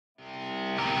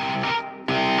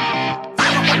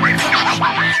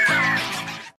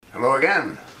Hello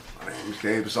again. My name's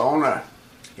Gabe Zolna.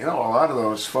 You know, a lot of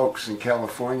those folks in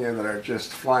California that are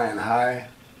just flying high,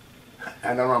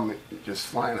 I don't know, just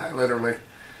flying high, literally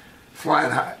flying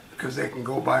high because they can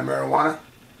go buy marijuana,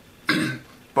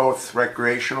 both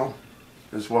recreational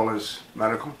as well as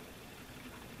medical.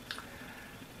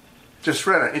 Just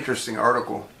read an interesting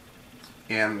article,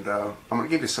 and I'm going to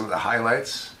give you some of the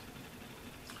highlights.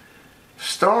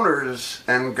 Stoners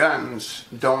and guns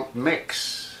don't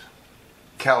mix,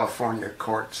 California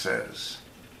court says.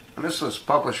 And this was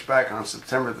published back on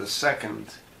September the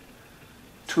 2nd,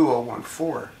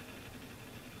 2014.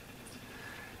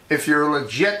 If you're a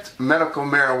legit medical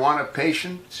marijuana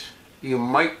patient, you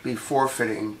might be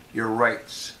forfeiting your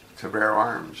rights to bear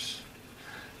arms.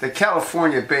 The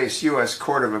California-based U.S.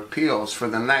 Court of Appeals for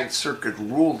the Ninth Circuit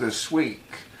ruled this week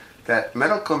that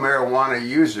medical marijuana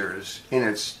users in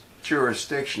its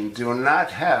jurisdiction do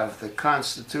not have the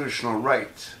constitutional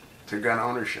right to gun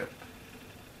ownership.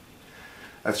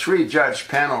 A three-judge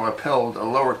panel upheld a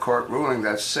lower court ruling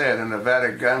that said a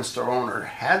Nevada gun store owner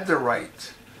had the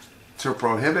right to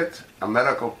prohibit a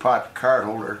medical pot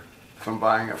cardholder from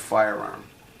buying a firearm.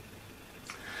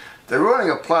 The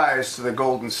ruling applies to the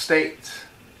Golden State.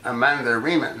 Amanda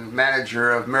Riemann,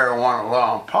 manager of marijuana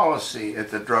law and policy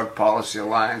at the Drug Policy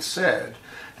Alliance, said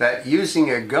that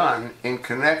using a gun in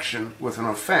connection with an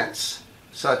offense,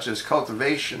 such as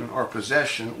cultivation or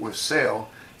possession with sale,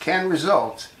 can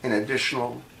result in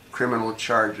additional criminal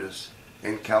charges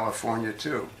in California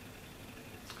too.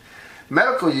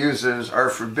 Medical users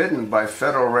are forbidden by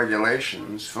federal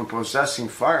regulations from possessing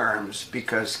firearms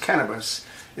because cannabis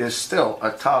is still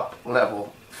a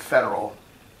top-level federal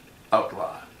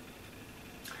outlaw.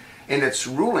 In its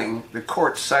ruling, the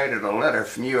court cited a letter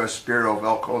from U.S. Bureau of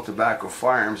Alcohol, Tobacco,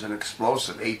 Firearms, and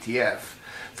Explosive, ATF,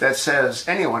 that says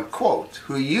anyone, quote,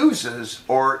 who uses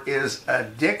or is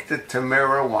addicted to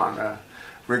marijuana,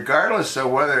 regardless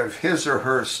of whether his or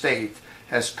her state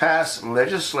has passed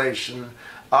legislation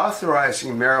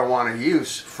authorizing marijuana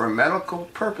use for medical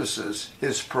purposes,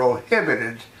 is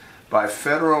prohibited by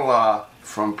federal law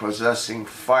from possessing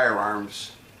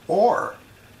firearms or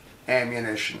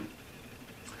ammunition.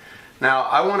 Now,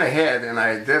 I went ahead and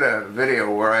I did a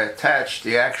video where I attached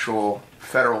the actual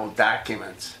federal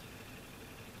documents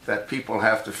that people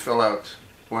have to fill out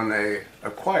when they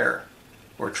acquire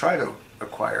or try to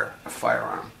acquire a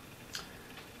firearm.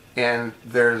 And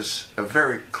there's a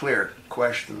very clear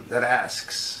question that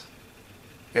asks,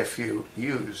 if you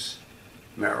use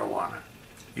marijuana,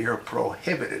 you're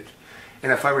prohibited.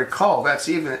 And if I recall, that's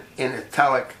even in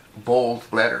italic bold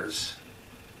letters.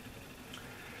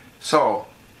 So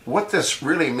what this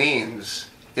really means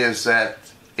is that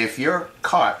if you're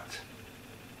caught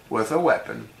with a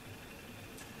weapon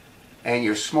and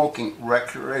you're smoking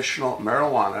recreational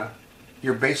marijuana,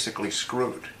 you're basically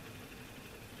screwed,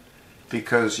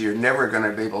 because you're never going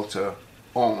to be able to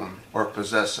own or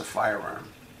possess a firearm.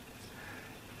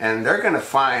 And they're going to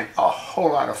find a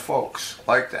whole lot of folks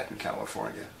like that in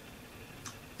California.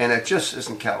 And it just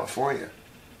isn't California.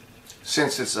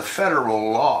 Since it's a federal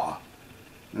law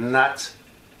not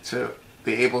to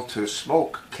be able to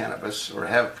smoke cannabis or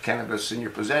have cannabis in your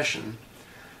possession.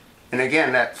 And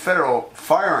again, that federal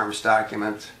firearms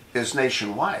document is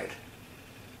nationwide.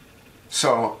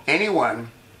 So anyone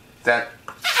that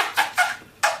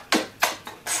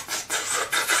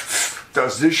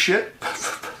does this shit,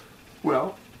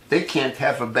 well, they can't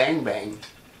have a bang bang.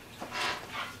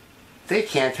 They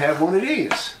can't have one of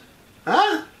these.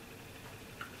 Huh?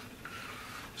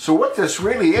 So what this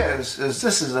really is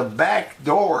this is a back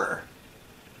door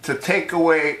to take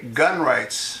away gun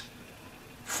rights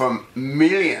from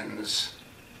millions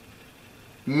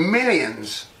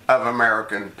of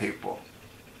American people.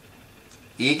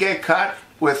 You get caught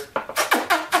with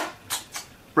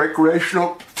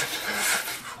recreational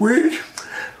weed,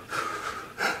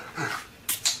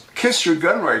 kiss your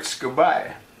gun rights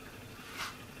goodbye.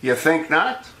 You think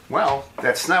not? Well,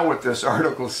 that's not what this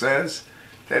article says.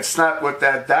 That's not what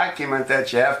that document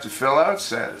that you have to fill out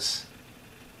says.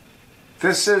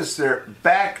 This is their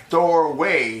backdoor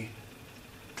way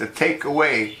to take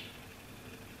away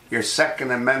your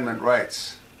Second Amendment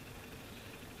rights.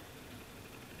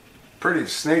 Pretty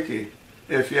sneaky,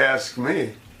 if you ask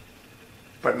me.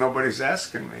 But nobody's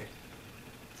asking me.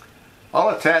 I'll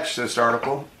attach this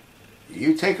article.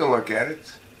 You take a look at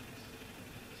it.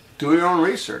 Do your own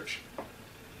research.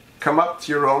 Come up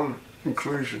to your own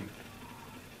conclusion.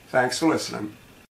 Thanks for listening.